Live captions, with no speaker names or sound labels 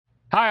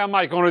Hi, I'm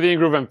Mike, owner of the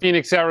In-Groove in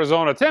Phoenix,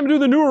 Arizona. Time to do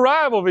the new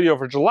arrival video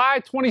for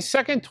July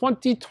 22nd,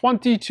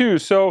 2022.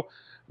 So,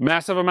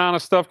 massive amount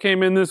of stuff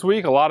came in this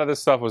week. A lot of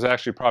this stuff was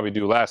actually probably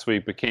due last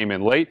week, but came in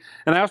late.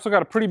 And I also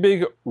got a pretty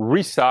big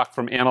restock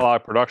from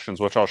Analog Productions,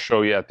 which I'll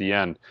show you at the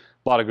end.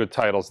 A lot of good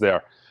titles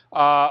there.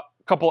 A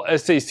couple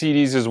SA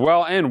CDs as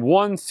well, and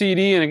one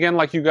CD. And again,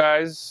 like you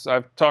guys,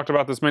 I've talked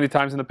about this many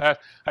times in the past,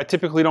 I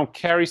typically don't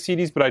carry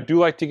CDs, but I do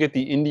like to get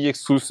the indie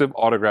exclusive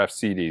autographed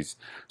CDs.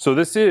 So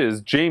this is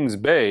James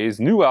Bay's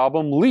new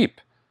album, Leap.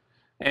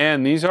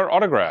 And these are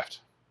autographed.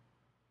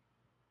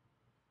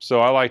 So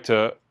I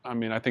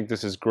think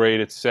this is great.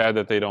 It's sad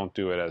that they don't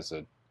do it as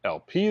an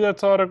LP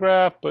that's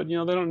autographed, but you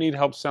know, they don't need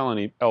help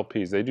selling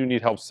LPs. They do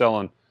need help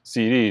selling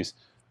CDs.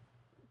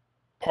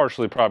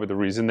 Partially probably the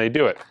reason they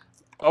do it.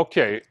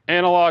 Okay,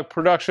 Analog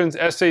Productions,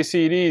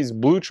 SACDs,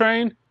 Blue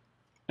Train,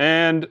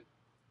 and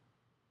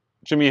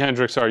Jimi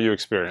Hendrix, Are You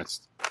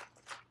Experienced?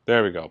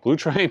 There we go. Blue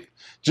Train,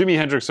 Jimi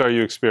Hendrix, Are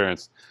You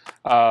Experienced?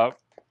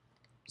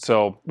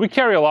 So we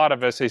carry a lot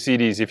of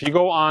SACDs. If you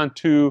go on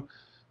to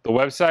the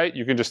website,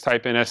 you can just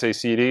type in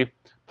SACD,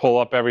 pull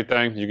up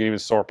everything. You can even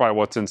sort by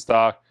what's in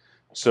stock.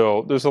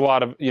 So there's a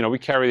lot of, we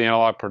carry the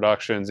Analog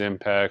Productions,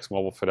 Impex,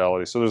 Mobile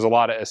Fidelity. So there's a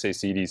lot of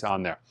SACDs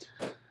on there.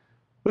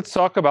 Let's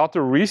talk about the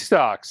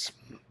restocks.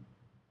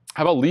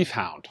 How about Leaf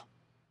Hound?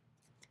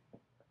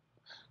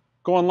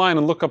 Go online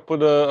and look up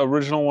what an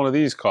original one of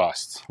these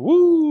costs.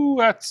 Woo,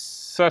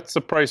 that's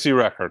a pricey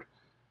record.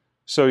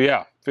 So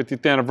yeah,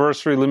 50th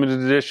anniversary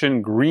limited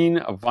edition green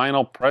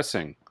vinyl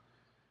pressing.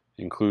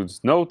 Includes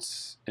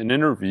notes and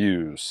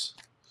interviews.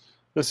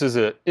 This is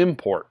an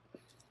import.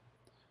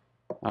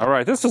 All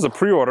right, this is a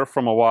pre-order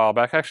from a while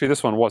back. Actually,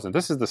 this one wasn't.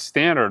 This is the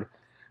standard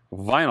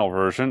vinyl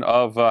version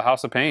of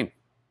House of Pain.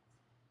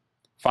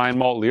 Fine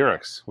Malt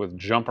lyrics with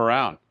Jump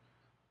Around.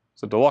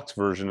 It's a deluxe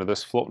version of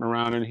this floating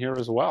around in here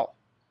as well.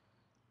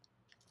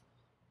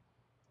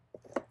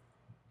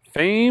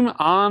 Fame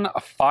on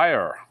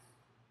Fire.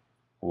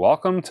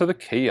 Welcome to the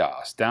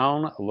Chaos.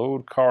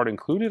 Download card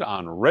included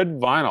on red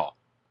vinyl.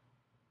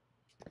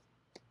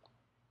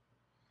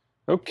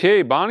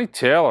 Okay, Bonnie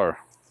Tyler.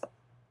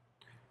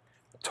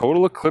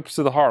 Total Eclipse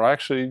of the Heart. I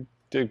actually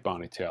dig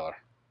Bonnie Tyler.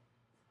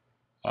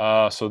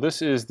 So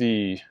this is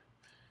the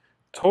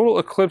Total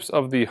Eclipse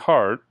of the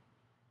Heart.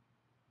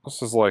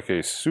 This is like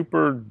a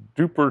super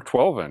duper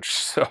 12-inch.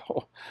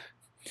 So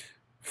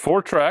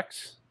 4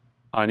 tracks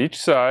on each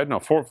side.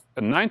 No,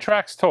 9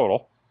 tracks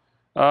total.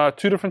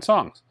 2 different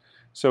songs.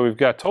 So we've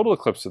got Total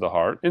Eclipse of the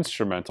Heart,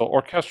 instrumental,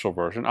 orchestral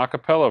version, a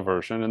cappella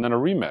version, and then a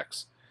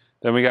remix.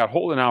 Then we got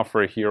Holding Out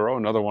for a Hero,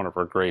 another one of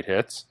her great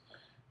hits.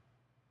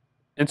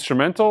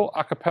 Instrumental,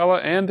 a cappella,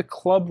 and the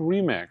club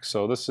remix.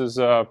 So this is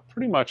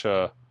pretty much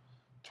a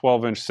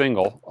 12-inch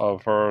single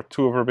of her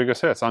 2 of her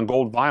biggest hits on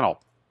gold vinyl.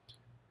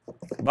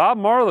 Bob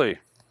Marley.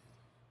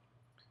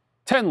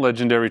 10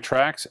 legendary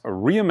tracks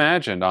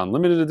reimagined on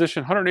limited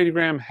edition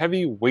 180-gram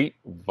heavyweight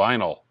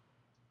vinyl.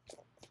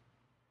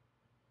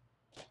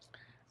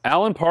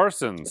 Alan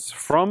Parsons,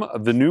 From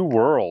the New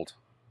World.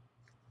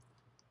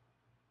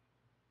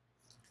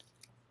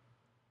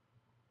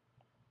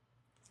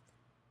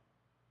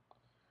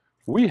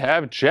 We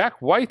have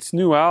Jack White's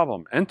new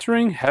album,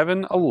 Entering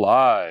Heaven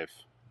Alive.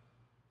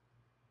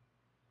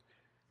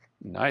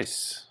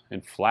 Nice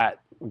and flat.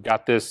 We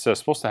got this,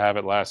 supposed to have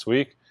it last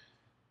week.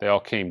 They all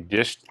came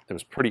dished. It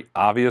was pretty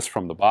obvious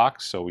from the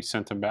box, so we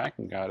sent them back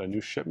and got a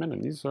new shipment,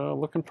 and these are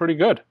looking pretty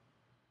good.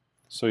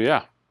 So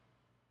yeah.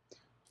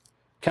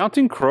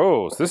 Counting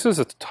Crows. This is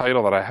a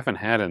title that I haven't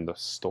had in the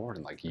store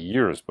in like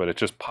years, but it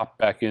just popped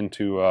back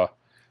into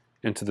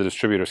the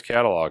distributor's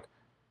catalog.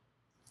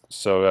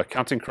 So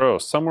Counting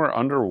Crows, Somewhere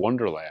Under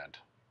Wonderland.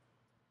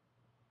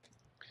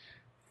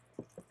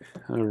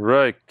 All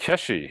right,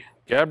 Keshi,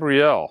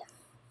 Gabrielle.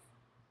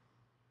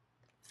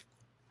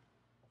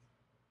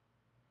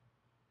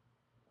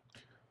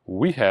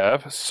 We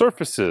have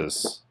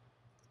Surfaces.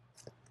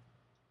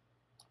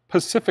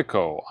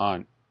 Pacifico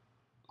on,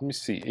 let me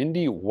see,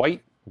 indie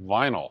white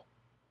vinyl.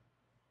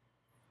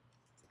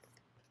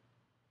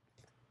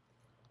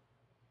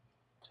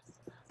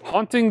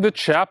 Haunting the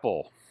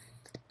Chapel.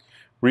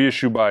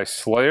 Reissue by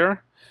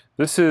Slayer.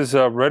 This is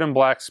red and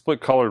black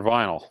split colored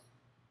vinyl.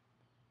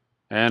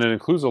 And it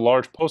includes a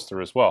large poster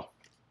as well.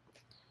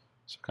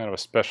 So kind of a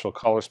special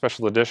color,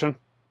 special edition.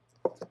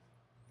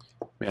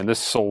 Man, this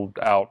sold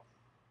out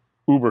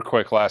uber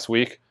quick last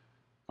week.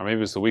 Or maybe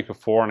it was the week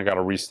before and I got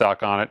a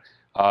restock on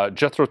it.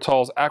 Jethro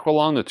Tull's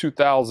Aqualung, the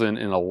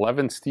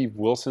 2011 Steve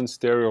Wilson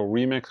stereo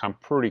remix. I'm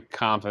pretty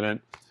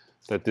confident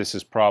that this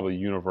is probably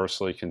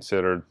universally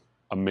considered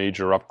a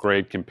major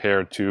upgrade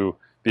compared to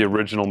the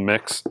original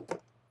mix.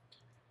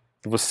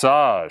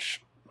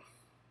 Visage.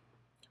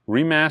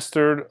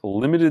 Remastered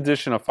limited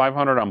edition of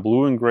 500 on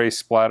blue and gray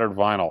splattered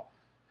vinyl.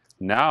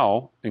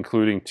 Now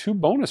including 2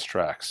 bonus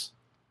tracks.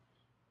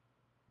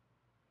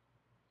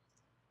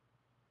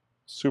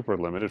 Super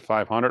limited,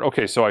 500.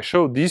 Okay, so I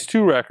showed these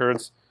 2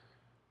 records.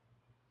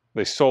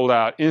 They sold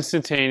out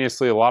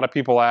instantaneously. A lot of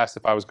people asked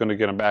if I was going to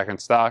get them back in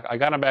stock. I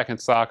got them back in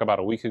stock about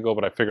a week ago,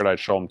 but I figured I'd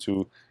show them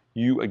to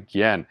you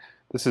again.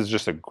 This is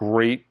just a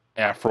great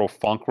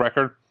Afro-funk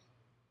record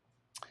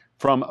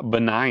from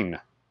Benign,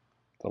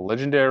 the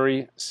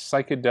legendary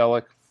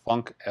psychedelic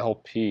funk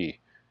LP.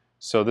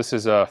 So this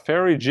is a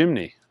Fairy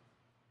Jimny.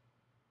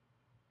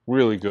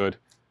 Really good.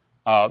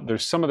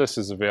 There's some of this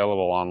is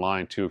available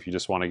online too if you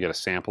just want to get a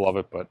sample of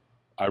it, but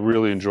I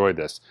really enjoyed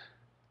this.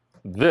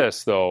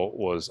 This, though,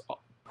 was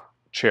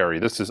cherry.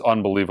 This is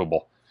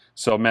unbelievable.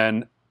 So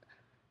Mankunku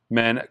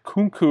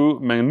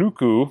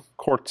Manuku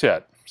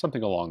Quartet,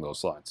 something along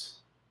those lines.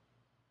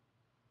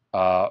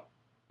 A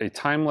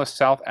timeless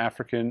South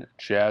African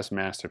jazz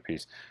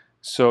masterpiece.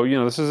 So, you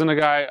know, this isn't a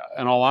guy,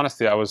 in all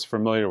honesty, I was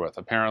familiar with.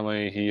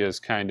 Apparently, he is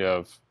kind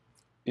of,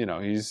 you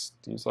know, he's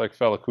like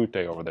Fela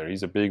Kuti over there.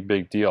 He's a big,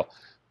 big deal.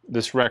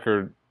 This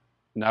record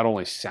not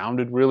only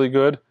sounded really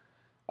good,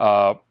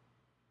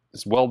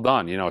 it's well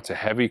done. You know, it's a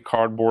heavy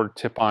cardboard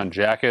tip-on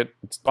jacket.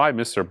 It's by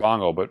Mr.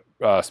 Bongo, but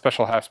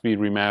special half-speed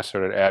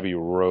remastered at Abbey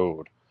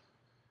Road.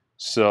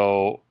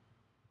 So,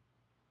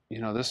 you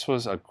know, this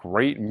was a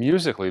great,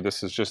 musically,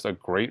 this is just a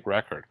great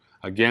record.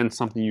 Again,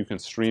 something you can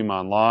stream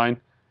online.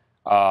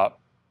 I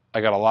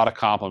got a lot of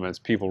compliments.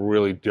 People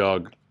really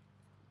dug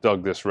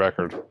this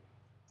record.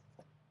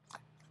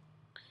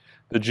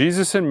 The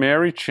Jesus and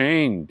Mary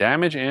Chain,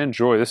 Damage and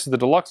Joy. This is the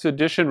deluxe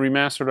edition,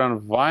 remastered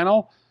on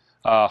vinyl,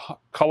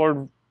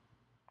 colored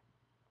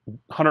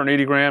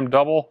 180-gram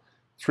double,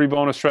 3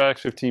 bonus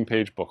tracks,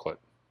 15-page booklet.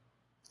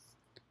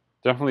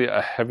 Definitely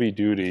a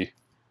heavy-duty,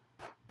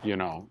 you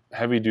know,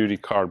 heavy-duty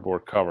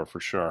cardboard cover for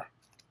sure.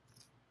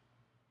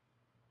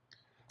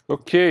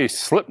 Okay,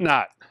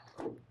 Slipknot.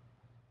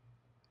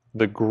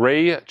 The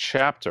Gray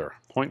Chapter,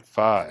 0.5.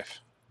 I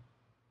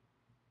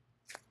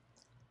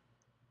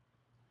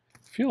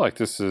feel like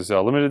this is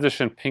a limited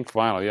edition pink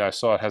vinyl. Yeah, I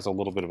saw it has a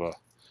little bit of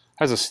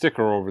has a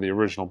sticker over the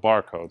original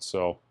barcode.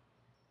 So,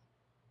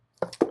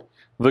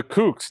 The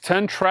Kooks,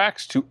 10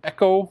 tracks to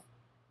echo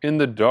in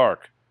the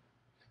dark.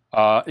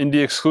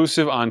 Indie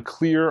exclusive on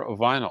clear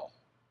vinyl.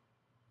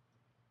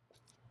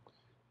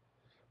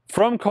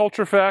 From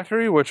Culture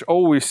Factory, which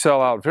always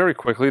sell out very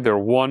quickly. They're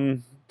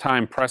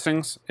one-time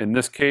pressings. In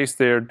this case,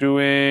 they're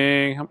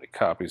doing, how many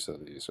copies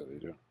of these are they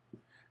doing?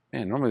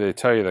 Man, normally they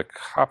tell you the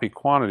copy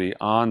quantity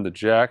on the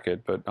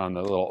jacket, but on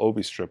the little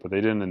obi strip, but they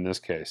didn't in this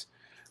case.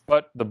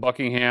 But the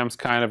Buckingham's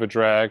kind of a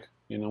drag,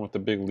 you know, with the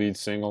big lead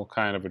single,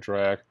 kind of a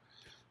drag.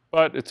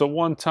 But it's a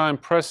one-time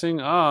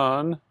pressing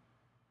on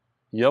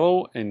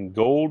yellow and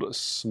gold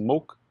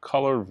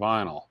smoke-colored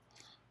vinyl.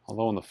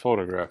 Although in the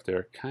photograph there,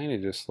 it kind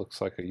of just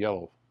looks like a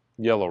yellow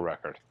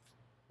record.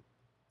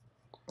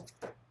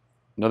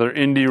 Another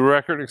indie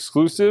record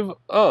exclusive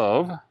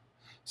of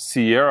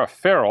Sierra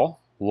Farrell.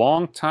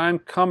 Long time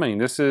coming.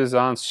 This is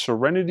on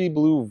Serenity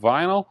Blue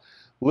vinyl,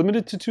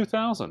 limited to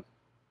 2,000.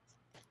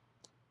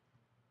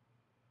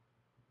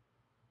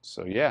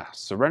 So yeah,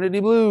 Serenity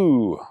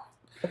Blue.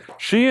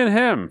 She and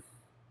Him.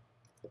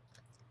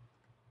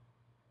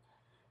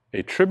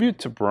 A tribute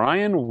to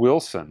Brian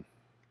Wilson.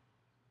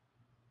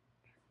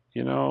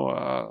 You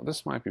know,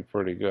 this might be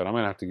pretty good. I'm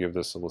going to have to give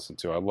this a listen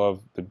to. I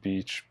love the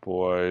Beach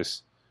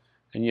Boys.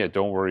 And yeah,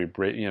 Don't Worry,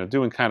 you know,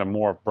 doing kind of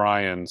more of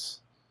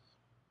Brian's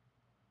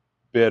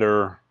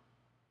bitter,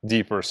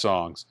 deeper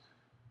songs.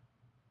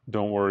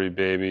 Don't Worry,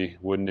 Baby,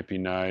 Wouldn't It Be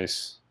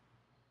Nice?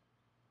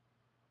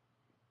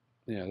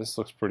 Yeah, this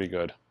looks pretty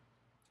good.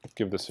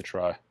 Give this a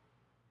try.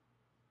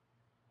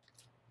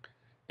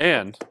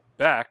 And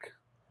back,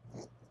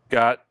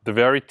 got the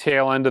very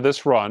tail end of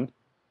this run,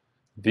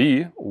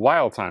 the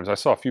Wild Times. I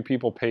saw a few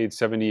people paid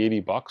 70, 80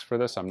 bucks for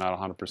this. I'm not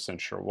 100%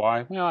 sure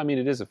why. Well, I mean,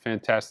 it is a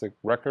fantastic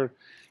record.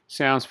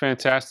 Sounds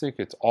fantastic.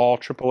 It's all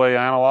AAA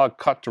analog,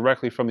 cut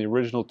directly from the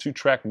original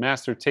 2-track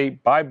master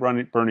tape by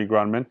Bernie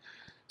Grundman.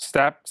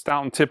 Stout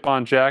and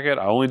tip-on jacket.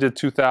 I only did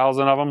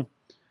 2,000 of them.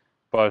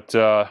 But,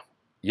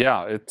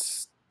 yeah,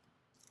 it's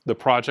the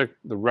project,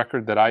 the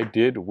record that I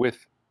did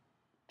with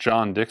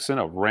John Dixon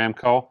of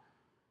Ramco.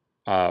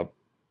 I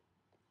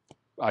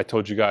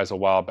told you guys a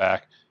while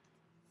back.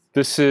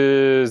 This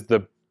is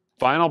the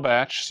final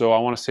batch, so I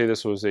want to say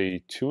this was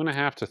a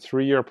 2.5 to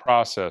 3 year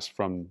process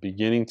from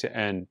beginning to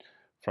end,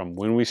 from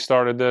when we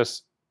started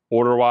this,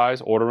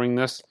 ordering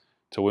this,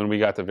 to when we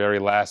got the very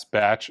last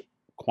batch,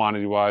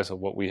 quantity-wise, of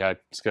what we had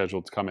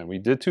scheduled to come in. We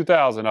did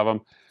 2,000 of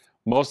them.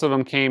 Most of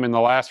them came in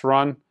the last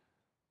run,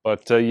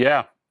 but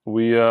yeah,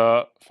 we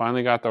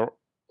finally got the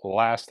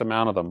last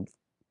amount of them.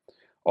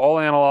 All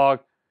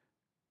analog,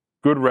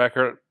 good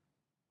record.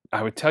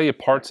 I would tell you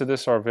parts of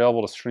this are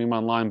available to stream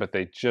online, but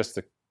the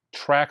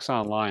tracks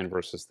online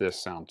versus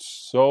this sound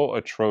so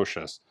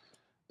atrocious.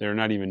 They're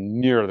not even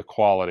near the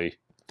quality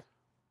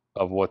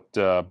of what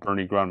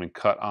Bernie Grundman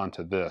cut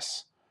onto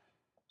this.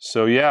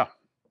 So yeah,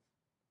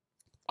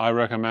 I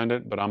recommend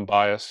it, but I'm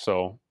biased,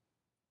 so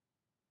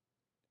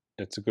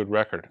it's a good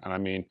record. And I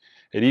mean,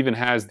 it even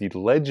has the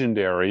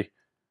legendary,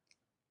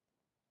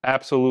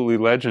 absolutely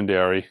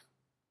legendary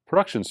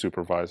production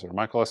supervisor,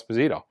 Michael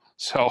Esposito.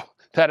 So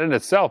that in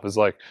itself is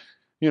like,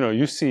 you know,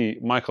 you see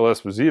Michael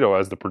Esposito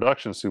as the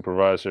production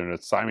supervisor, and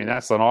it's, I mean,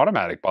 that's an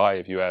automatic buy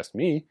if you ask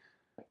me.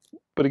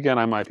 But again,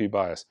 I might be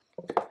biased.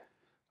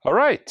 All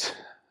right.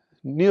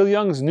 Neil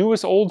Young's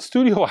newest old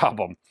studio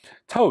album,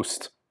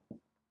 Toast.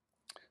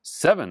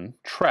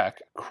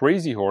 7-track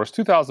Crazy Horse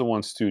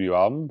 2001 studio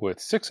album with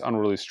 6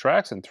 unreleased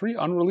tracks and 3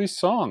 unreleased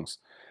songs.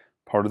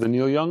 Part of the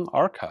Neil Young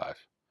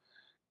archive.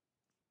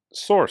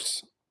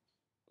 Source.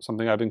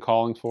 Something I've been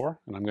calling for,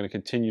 and I'm going to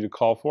continue to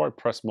call for. I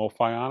pressed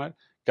MoFi on it,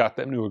 got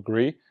them to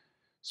agree.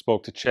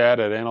 Spoke to Chad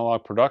at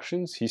Analog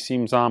Productions. He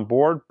seems on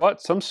board,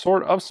 but some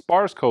sort of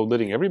sparse code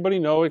letting everybody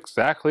know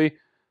exactly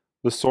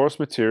the source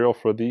material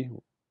for the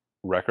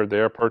record they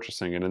are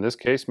purchasing, and in this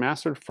case,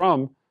 mastered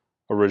from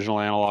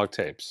original analog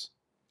tapes.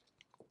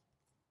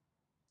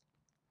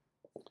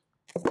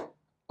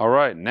 All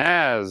right,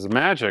 Nas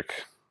Magic.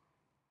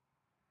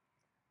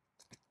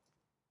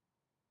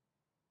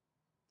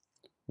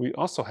 We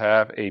also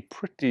have a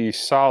pretty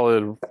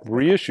solid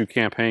reissue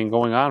campaign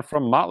going on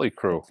from Motley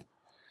Crue.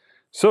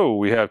 So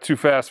we have Too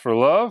Fast for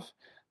Love.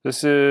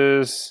 This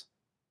is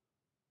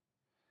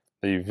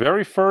the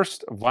very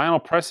first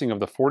vinyl pressing of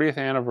the 40th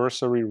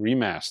anniversary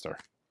remaster.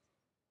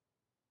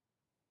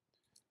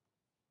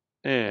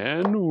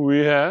 And we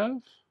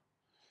have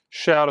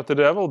Shout at the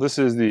Devil. This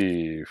is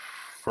the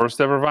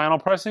first ever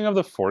vinyl pressing of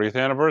the 40th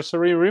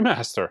anniversary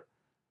remaster.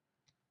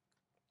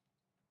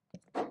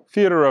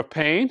 Theater of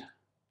Pain,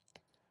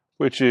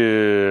 which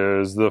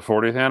is the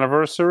 40th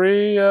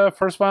anniversary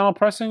first vinyl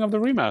pressing of the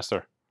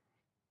remaster.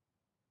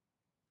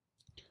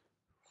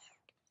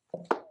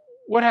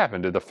 What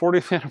happened? Did the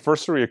 40th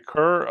anniversary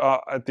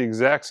occur at the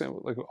exact same,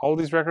 like all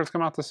these records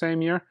come out the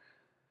same year?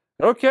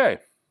 Okay.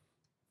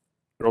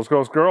 Girls,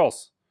 Girls,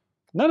 Girls.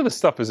 None of this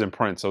stuff is in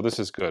print, so this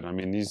is good. I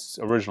mean, these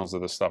originals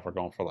of this stuff are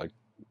going for like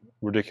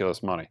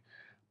ridiculous money.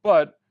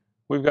 But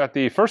we've got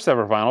the first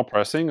ever vinyl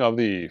pressing of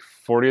the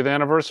 40th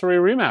anniversary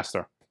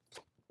remaster.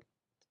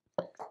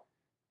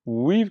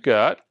 We've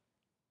got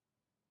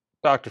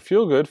Dr.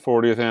 Feelgood,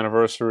 40th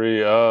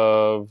anniversary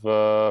of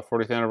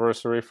 40th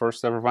anniversary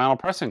first ever vinyl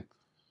pressing.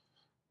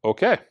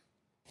 Okay.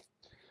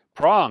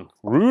 Prong,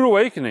 Rude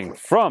Awakening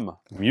from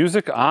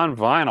Music on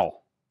Vinyl.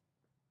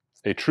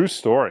 A True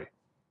Story.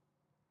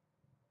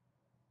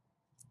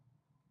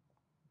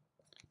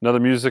 Another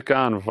Music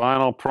on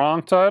Vinyl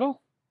Prong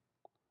title.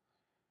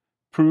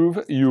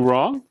 Prove You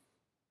Wrong.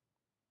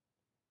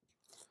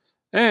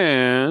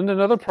 And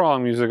another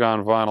Prong Music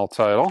on Vinyl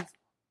title.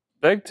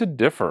 Beg to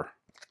Differ.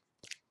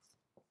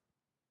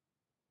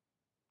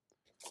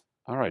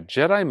 All right,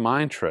 Jedi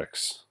Mind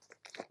Tricks.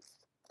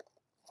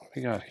 What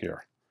we got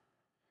here?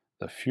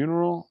 The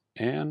Funeral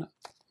and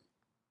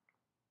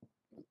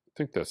I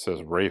think that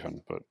says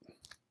Raven, but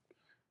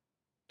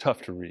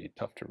tough to read,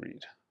 tough to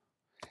read.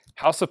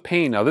 House of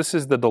Pain. Now this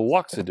is the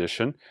deluxe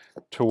edition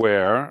to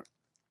where,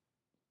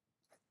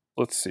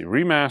 let's see,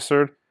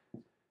 remastered,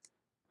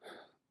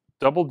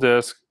 double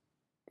disc,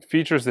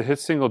 features the hit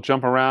single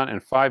Jump Around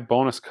and 5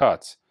 bonus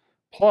cuts.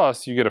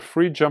 Plus, you get a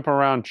free Jump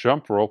Around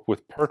jump rope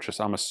with purchase.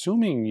 I'm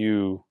assuming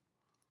you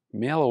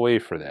mail away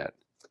for that.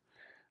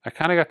 I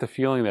kind of got the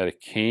feeling that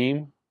it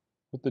came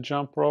with the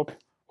jump rope,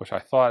 which I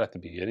thought at the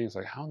beginning, it's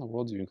like, how in the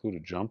world do you include a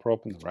jump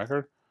rope in the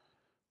record?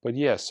 But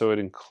yeah, so it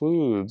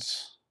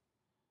includes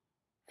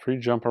free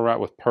Jump Around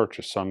with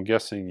purchase. So I'm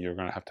guessing you're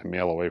going to have to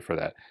mail away for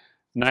that.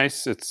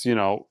 Nice. It's, you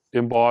know,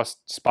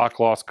 embossed, spot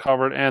gloss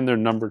covered, and they're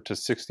numbered to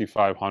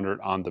 6,500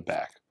 on the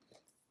back.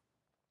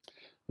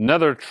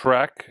 Another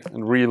track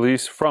and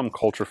release from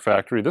Culture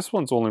Factory. This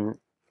one's only,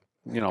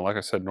 you know, like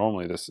I said,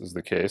 normally this is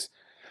the case.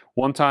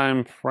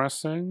 One-time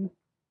pressing,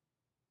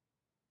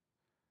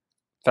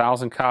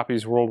 1,000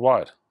 copies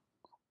worldwide.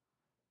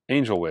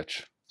 Angel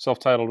Witch,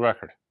 self-titled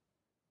record.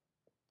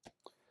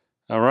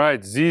 All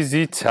right,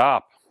 ZZ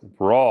Top,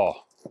 Raw.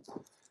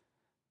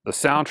 The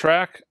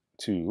soundtrack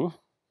to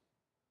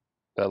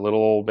that little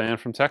old band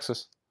from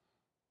Texas.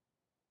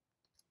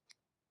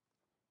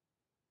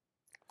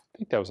 I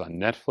think that was on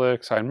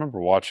Netflix. I remember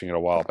watching it a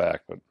while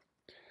back. But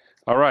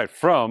all right,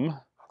 from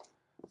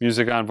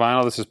Music on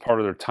Vinyl, this is part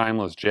of their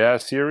Timeless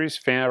Jazz series.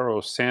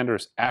 Pharoah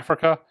Sanders,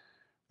 Africa.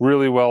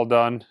 Really well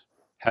done.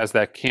 Has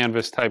that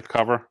canvas type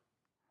cover.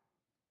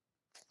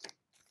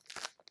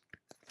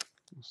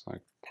 Looks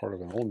like part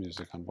of an old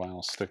Music on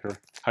Vinyl sticker,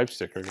 hype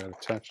sticker got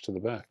attached to the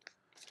back.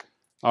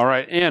 All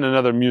right, and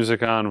another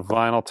Music on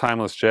Vinyl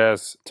Timeless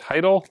Jazz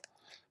title.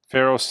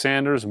 Pharoah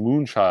Sanders,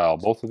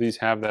 Moonchild. Both of these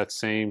have that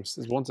same,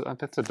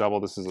 that's a double,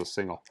 this is a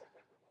single.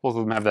 Both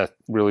of them have that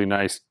really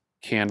nice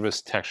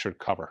canvas textured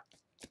cover.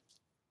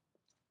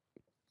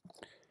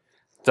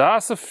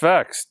 Das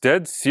Effects,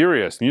 Dead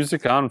Serious,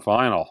 Music on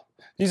Vinyl.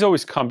 These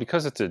always come,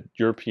 because it's a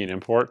European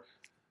import,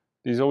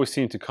 these always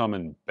seem to come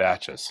in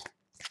batches.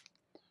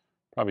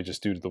 Probably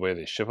just due to the way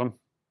they ship them.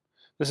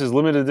 This is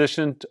limited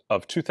edition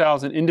of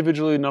 2,000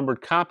 individually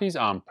numbered copies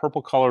on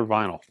purple colored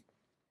vinyl.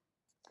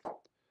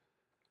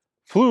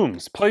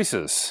 Flumes,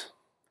 Places.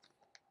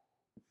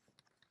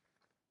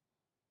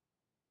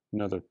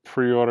 Another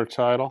pre-order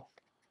title.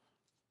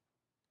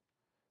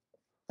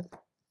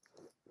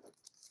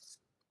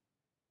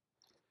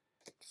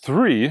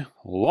 Three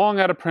long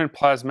out of print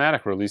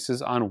plasmatic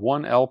releases on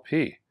one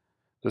LP.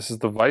 This is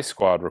the Vice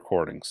Squad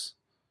recordings.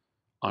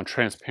 on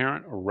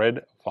transparent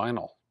red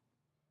vinyl.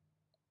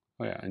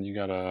 Oh yeah, and you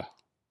got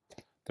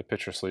the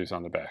picture sleeves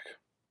on the back.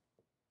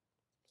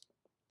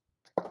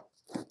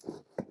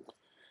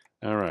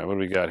 All right, what do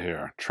we got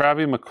here?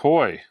 Travie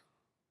McCoy,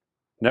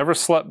 Never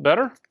Slept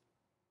Better.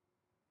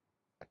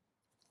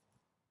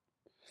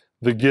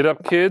 The Get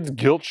Up Kids,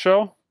 Guilt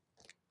Show.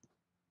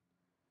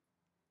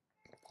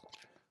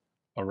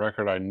 A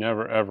record I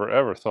never, ever,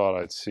 ever thought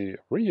I'd see a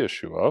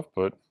reissue of,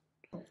 but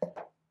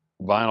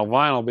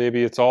vinyl,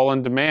 baby, it's all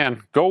in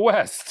demand. Go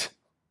West.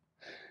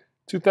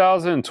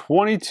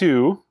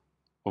 2022,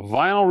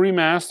 vinyl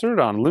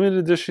remastered on limited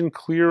edition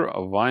clear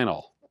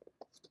vinyl.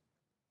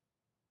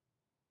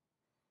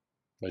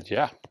 But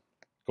yeah,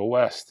 go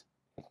West.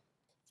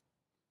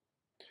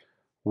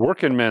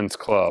 Working Men's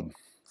Club.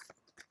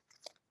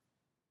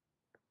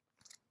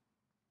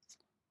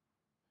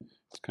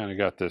 It's kind of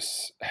got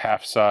this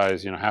half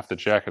size, you know, half the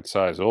jacket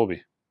size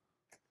Obi.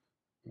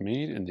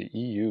 Made in the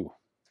EU.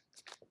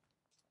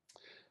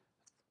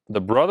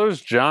 The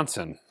Brothers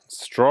Johnson,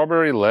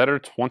 Strawberry Letter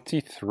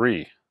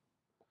 23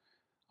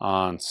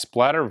 on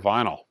splatter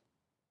vinyl.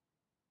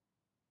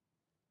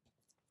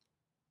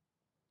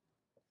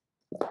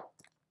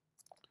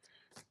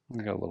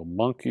 We got a little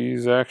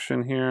Monkees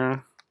action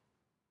here.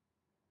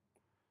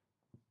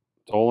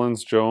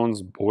 Dolenz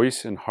Jones,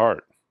 Boyce and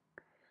Hart.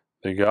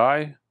 The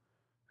guy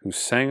who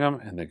sang them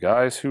and the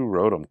guys who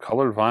wrote them.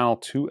 Colored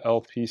vinyl 2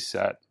 LP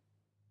set.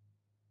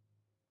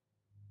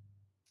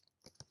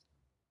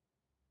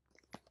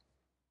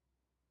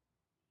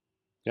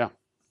 Yeah.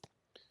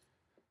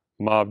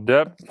 Mobb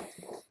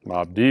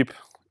Deep.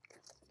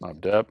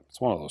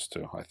 It's one of those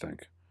two, I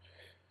think.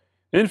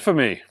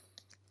 Infamy.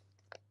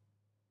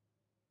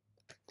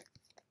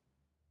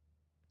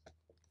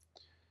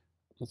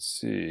 Let's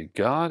see.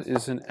 God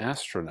is an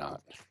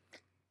Astronaut.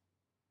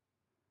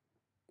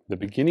 The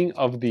Beginning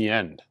of the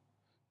End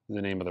is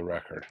the name of the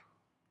record.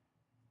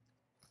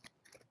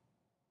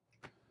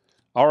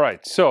 All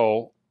right,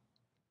 so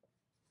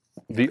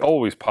the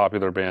always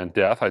popular band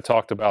Death. I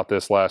talked about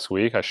this last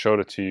week. I showed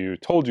it to you,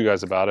 told you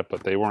guys about it,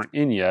 but they weren't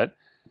in yet.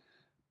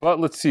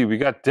 But let's see, we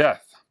got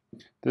Death.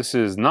 This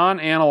is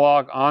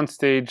non-analog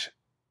on-stage.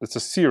 It's a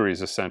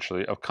series,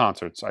 essentially, of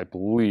concerts, I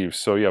believe.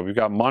 So yeah, we've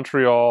got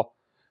Montreal,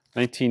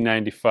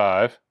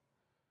 1995,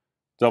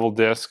 double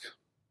disc,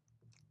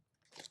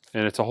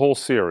 and it's a whole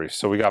series.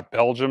 So we got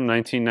Belgium,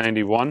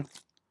 1991,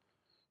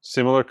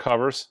 similar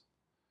covers.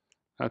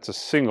 That's a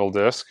single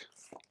disc.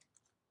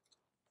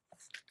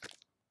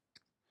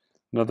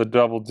 Another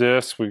double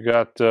disc. We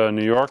got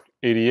New York,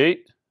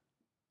 88.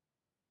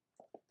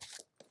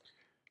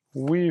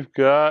 We've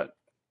got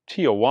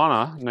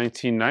Tijuana,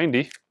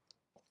 1990.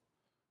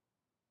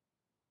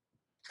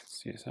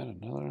 Let's see, is that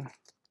another?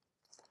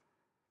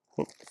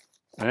 Whoop.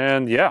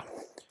 And yeah,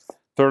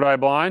 Third Eye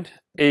Blind,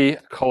 A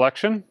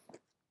Collection.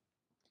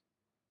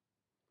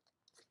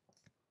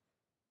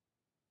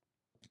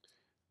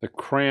 The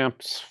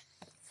Cramps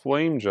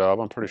Flame Job,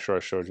 I'm pretty sure I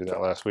showed you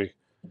that last week.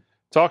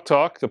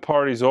 Talk, The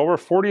Party's Over,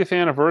 40th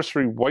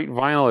Anniversary White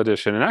Vinyl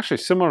Edition. And actually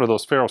similar to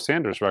those Pharoah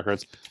Sanders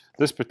records,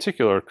 this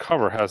particular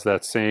cover has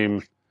that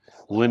same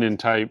linen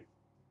type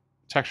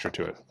texture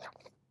to it.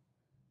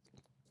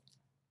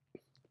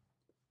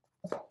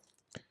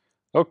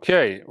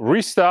 Okay,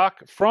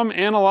 restock from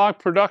Analog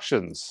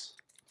Productions.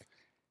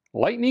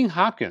 Lightning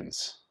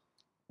Hopkins.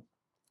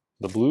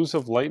 The Blues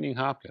of Lightning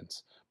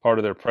Hopkins. Part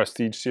of their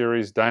Prestige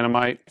series,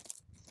 Dynamite.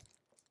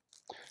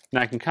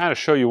 Now I can kind of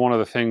show you one of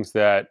the things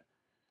that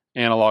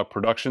Analog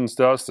Productions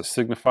does to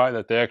signify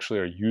that they actually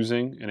are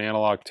using an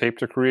analog tape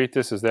to create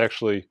this, is they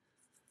actually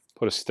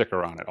put a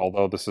sticker on it.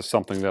 Although this is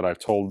something that I've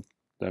told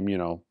them, you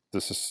know,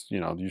 this is, you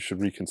know, you should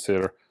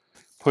reconsider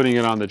putting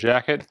it on the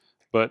jacket.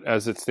 But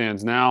as it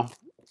stands now,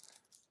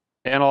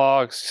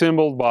 analog,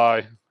 symboled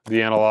by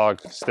the analog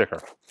sticker.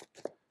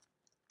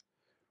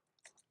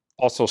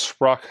 Also,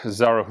 Sprach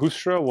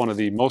Zarathustra, one of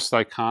the most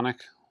iconic,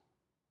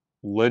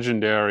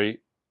 legendary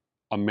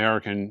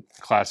American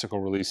classical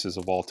releases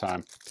of all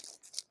time.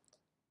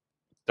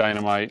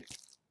 Dynamite,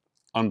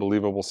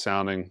 unbelievable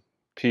sounding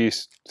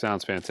piece,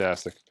 sounds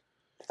fantastic.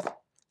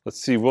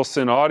 Let's see,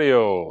 Wilson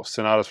Audio,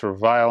 sonatas for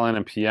violin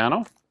and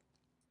piano.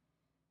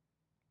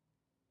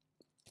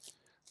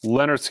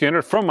 Leonard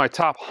Skinner, from my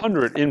top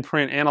 100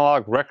 in-print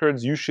analog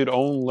records you should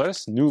own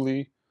list,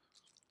 newly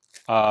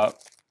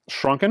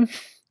shrunken.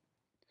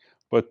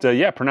 But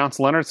yeah, pronounced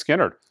Leonard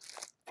Skinner,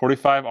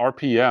 45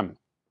 RPM,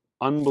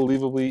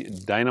 unbelievably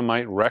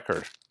dynamite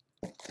record.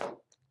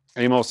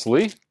 Amos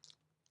Lee.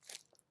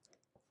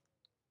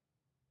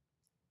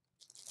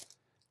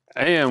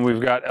 And we've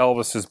got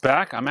Elvis is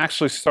back. I'm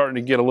actually starting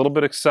to get a little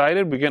bit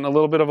excited. We're getting a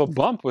little bit of a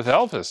bump with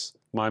Elvis.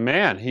 My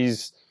man,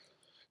 he's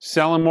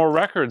selling more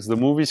records. The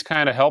movie's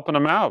kind of helping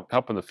him out,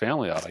 helping the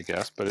family out, I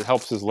guess, but it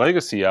helps his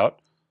legacy out.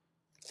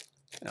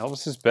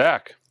 Elvis is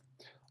back.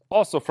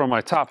 Also from my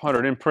top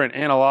 100 in-print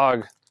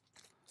analog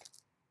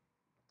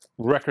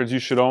records you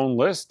should own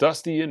list,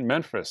 Dusty in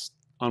Memphis.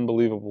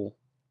 Unbelievable,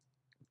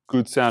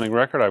 good sounding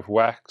record. I've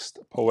waxed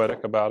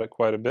poetic about it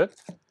quite a bit.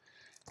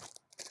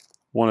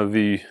 One of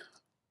the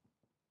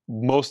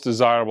most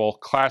desirable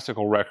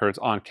classical records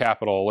on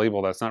Capitol, a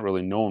label that's not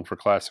really known for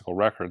classical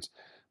records.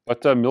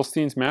 But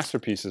Milstein's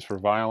masterpieces for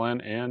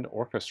violin and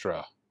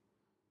orchestra.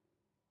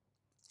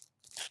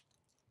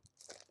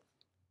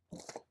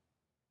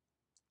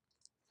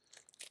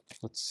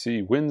 Let's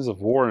see, Winds of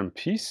War and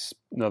Peace,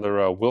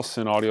 another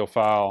Wilson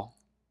audiophile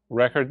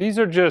record. These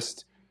are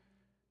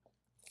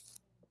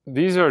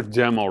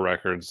demo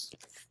records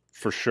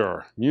for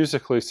sure.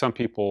 Musically, some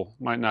people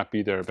might not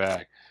be their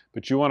bag,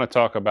 but you want to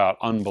talk about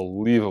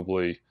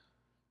unbelievably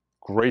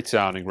great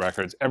sounding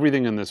records.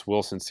 Everything in this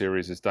Wilson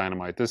series is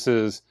dynamite. This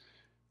is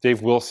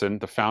Dave Wilson,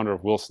 the founder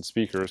of Wilson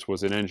Speakers,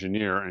 was an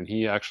engineer, and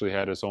he actually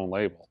had his own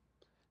label.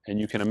 And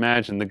you can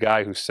imagine the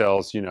guy who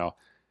sells, you know,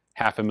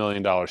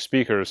 $500,000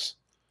 speakers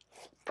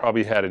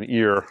probably had an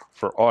ear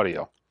for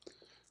audio.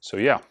 So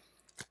yeah,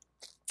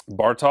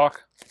 Bartok,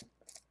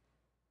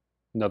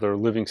 another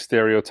living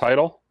stereo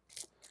title.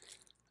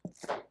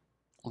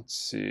 Let's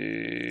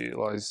see,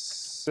 let's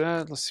see,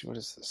 what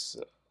is this?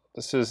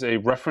 This is a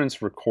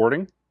reference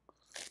recording.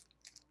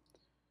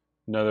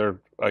 Another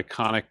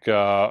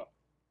iconic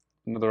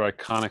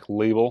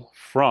label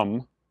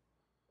from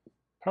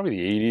probably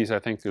the 80s, I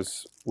think,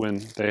 is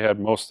when they had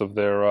most of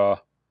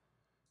their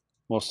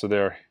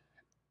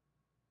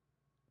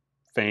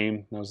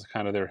fame. That was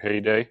kind of their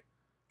heyday.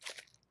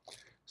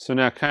 So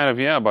now kind of,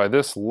 yeah, by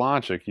this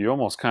logic, you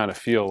almost kind of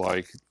feel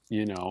like,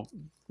 you know,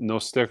 no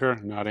sticker,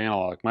 not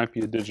analog. Might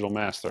be a digital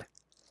master.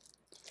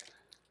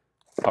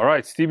 All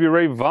right, Stevie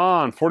Ray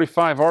Vaughan,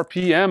 45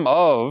 RPM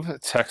of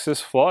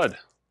Texas Flood.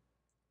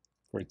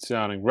 Great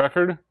sounding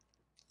record.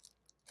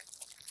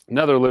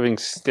 Another living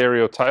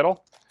stereo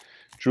title.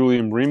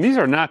 Julian Bream. These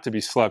are not to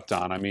be slept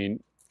on. I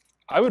mean,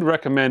 I would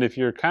recommend if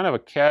you're kind of a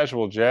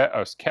casual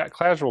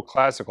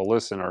classical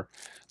listener,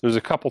 there's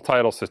a couple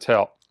titles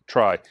to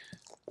try.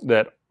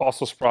 That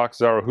Also Sprach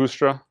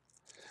Zarathustra.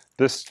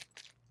 This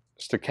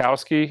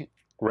Stokowski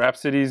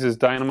Rhapsodies is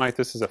dynamite.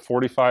 This is at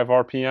 45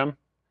 RPM.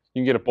 You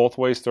can get it both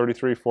ways,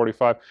 33,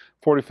 45.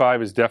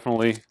 45 is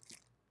definitely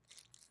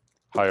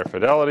higher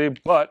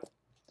fidelity, but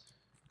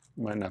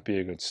might not be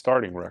a good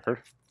starting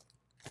record.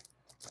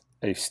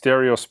 A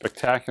Stereo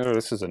Spectacular.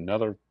 This is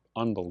another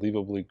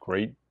unbelievably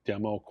great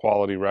demo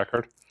quality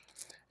record.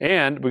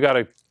 And we got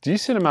a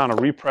decent amount of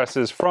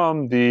represses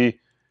from the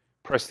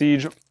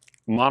Prestige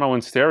Mono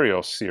and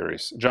Stereo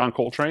series. John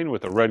Coltrane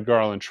with the Red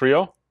Garland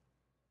Trio.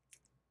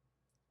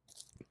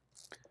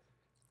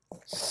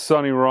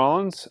 Sonny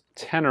Rollins,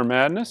 Tenor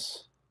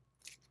Madness.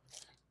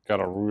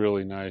 Got a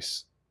really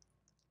nice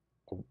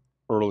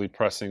early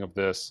pressing of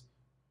this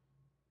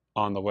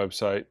on the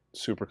website.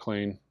 Super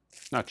clean.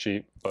 Not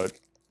cheap, but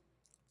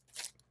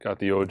got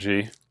the OG.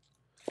 Let's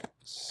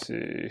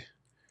see.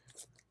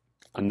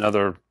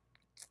 Another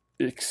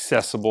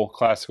accessible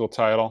classical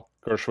title.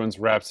 Gershwin's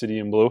Rhapsody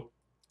in Blue.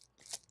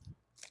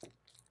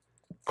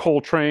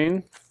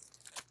 Coltrane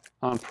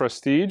on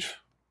Prestige.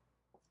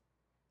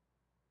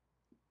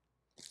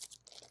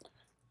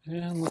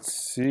 And let's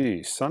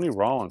see, Sonny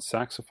Rollins,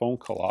 Saxophone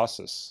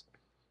Colossus.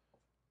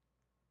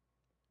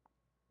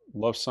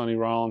 Love Sonny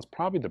Rollins,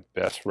 probably the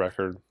best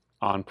record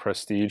on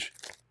Prestige.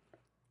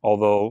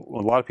 Although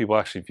a lot of people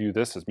actually view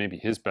this as maybe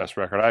his best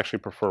record. I actually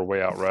prefer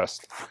Way Out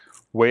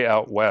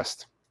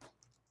West.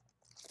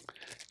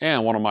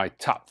 And one of my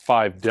top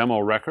 5 demo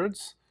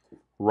records,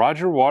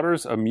 Roger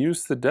Waters'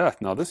 Amused to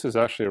Death. Now this is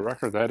actually a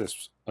record that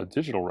is a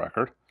digital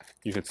record.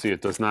 You can see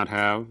it does not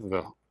have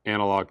the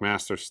analog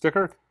master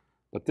sticker.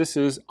 But this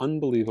is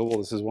unbelievable.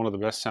 This is one of the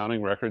best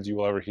sounding records you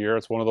will ever hear.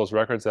 It's one of those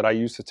records that I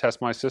use to test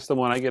my system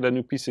when I get a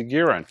new piece of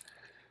gear in.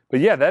 But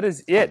yeah, that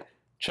is it.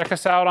 Check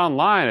us out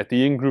online at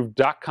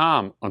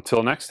theingroove.com.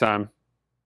 Until next time.